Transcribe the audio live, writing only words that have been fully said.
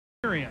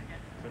Miriam.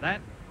 For that,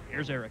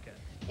 here's Erica.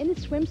 In the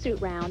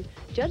swimsuit round,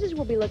 judges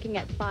will be looking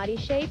at body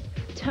shape,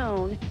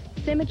 tone,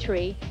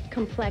 symmetry,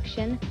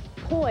 complexion,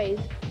 poise,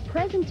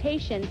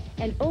 presentation,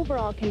 and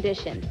overall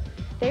condition.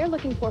 They are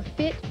looking for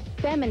fit,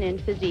 feminine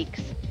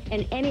physiques,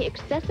 and any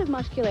excessive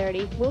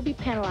muscularity will be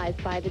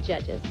penalized by the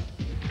judges.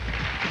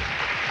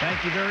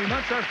 Thank you very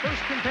much. Our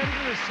first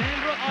competitor is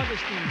Sandra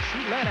Augustine. She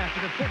led after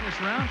the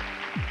fitness round.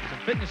 She's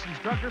a fitness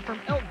instructor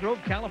from Elk Grove,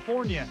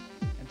 California.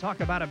 And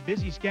talk about a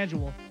busy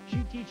schedule.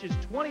 She teaches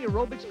 20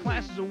 aerobics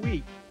classes a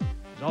week.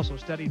 She's also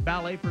studied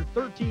ballet for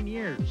 13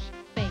 years.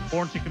 Thanks.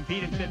 Born to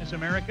compete in Fitness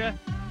America,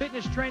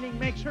 fitness training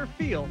makes her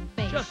feel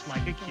just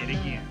like a kid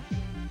again.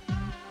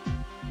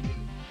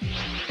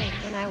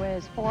 When I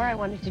was 4, I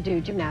wanted to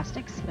do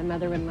gymnastics. My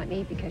mother wouldn't let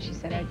me because she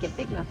said I'd get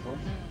big muscles.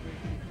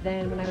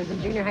 Then when I was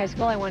in junior high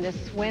school, I wanted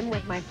to swim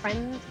with my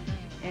friends,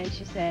 and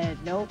she said,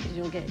 no, because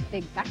you'll get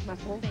big back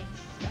muscles.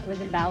 So I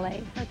was in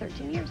ballet for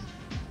 13 years.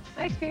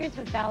 My experience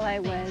with ballet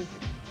was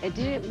it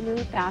didn't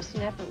move fast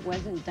enough, it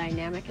wasn't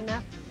dynamic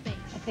enough.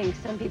 I think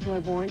some people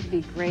are born to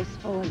be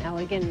graceful and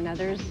elegant, and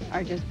others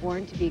are just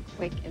born to be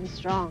quick and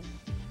strong.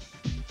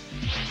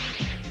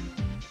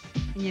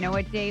 You know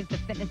what, Dave? The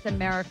Fitness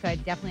America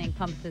definitely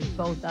encompasses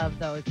both of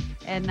those.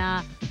 And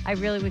I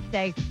really would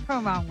say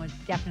her mom was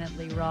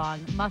definitely wrong.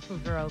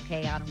 Muscles are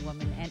okay on a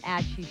woman, and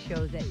as she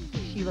shows it,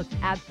 she looks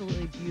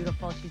absolutely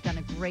beautiful. She's done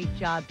a great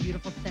job,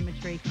 beautiful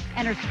symmetry,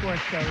 and her score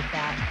shows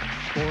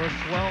that. Score of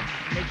 12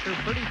 makes her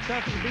pretty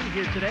tough to beat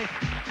here today.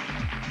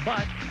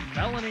 But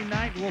Melanie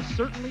Knight will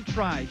certainly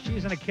try.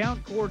 She's an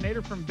account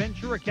coordinator from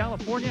Ventura,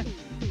 California.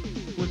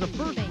 Was the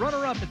first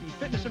runner-up at the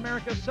Fitness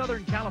America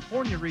Southern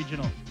California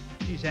Regional.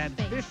 She's had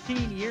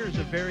 15 years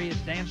of various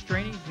dance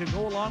training to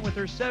go along with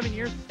her 7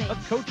 years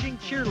of coaching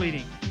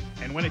cheerleading.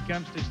 And when it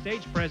comes to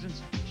stage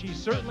presence, she's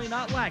certainly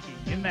not lacking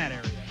in that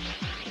area.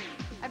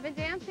 I've been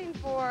dancing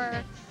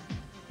for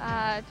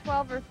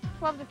 12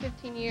 to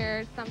 15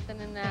 years, something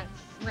in that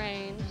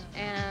range,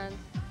 and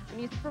I'm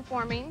used to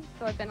performing,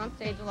 so I've been on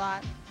stage a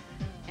lot,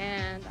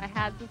 and I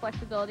had some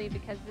flexibility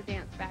because of the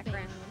dance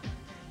background,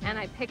 and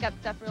I pick up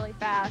stuff really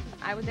fast.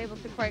 I was able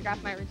to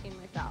choreograph my routine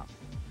myself.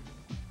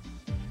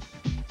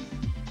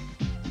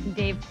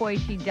 Dave,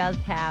 poise she does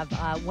have.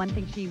 One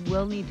thing she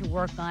will need to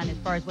work on as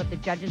far as what the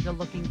judges are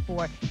looking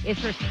for is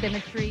her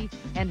symmetry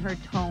and her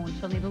tone.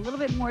 She'll need a little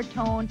bit more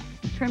tone,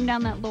 trim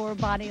down that lower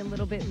body a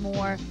little bit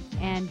more,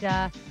 and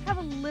have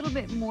a little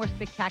bit more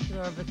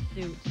spectacular of a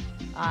suit.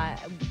 Are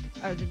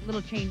the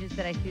little changes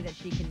that I see that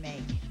she can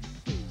make.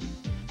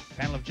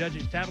 Panel of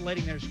judges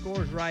tabulating their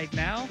scores right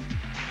now,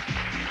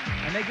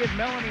 and they give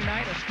Melanie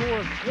Knight a score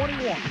of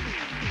 21.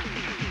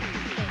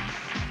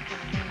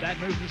 That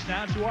moves us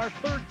now to our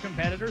third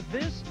competitor.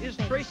 This is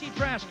Tracy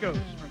Traskos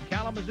from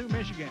Kalamazoo,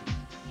 Michigan.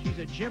 She's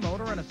a gym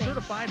owner and a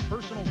certified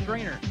personal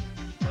trainer.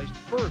 She placed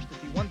first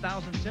at the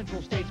 1000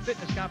 Central States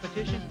Fitness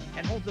Competition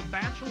and holds a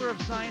Bachelor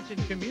of Science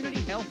in Community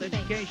Health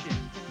Education.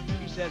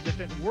 She says if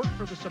it weren't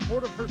for the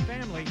support of her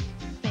family,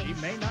 she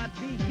may not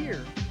be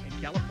here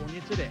in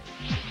California today.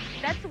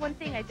 That's the one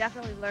thing I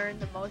definitely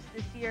learned the most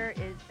this year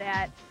is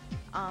that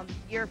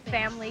your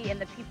family and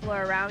the people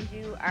around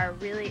you are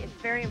really, it's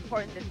very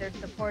important that they're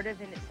supportive,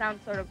 and it sounds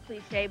sort of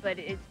cliche, but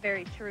it's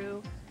very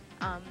true.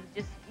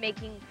 Just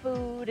making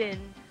food and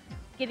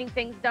getting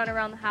things done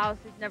around the house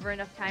is never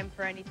enough time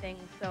for anything,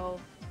 so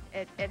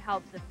it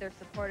helps if they're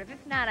supportive.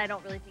 If not, I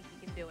don't really think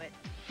you can do it.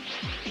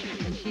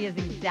 And she is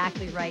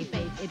exactly right,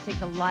 Dave. It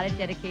takes a lot of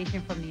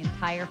dedication from the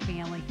entire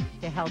family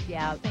to help you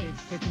out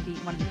to compete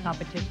in one of these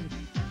competitions.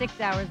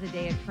 6 hours a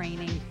day of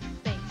training,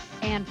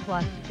 and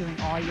plus doing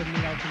all your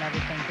meals and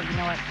everything. But you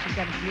know what? She's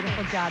done a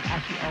beautiful job,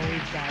 as she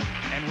always does.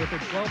 And with her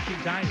 12, she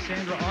ties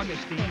Sandra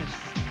Augustine.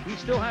 We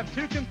still have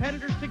two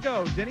competitors to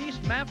go. Denise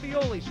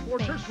Maffioli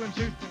sports her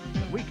swimsuit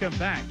when we come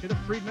back to the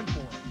Friedman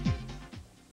Forum.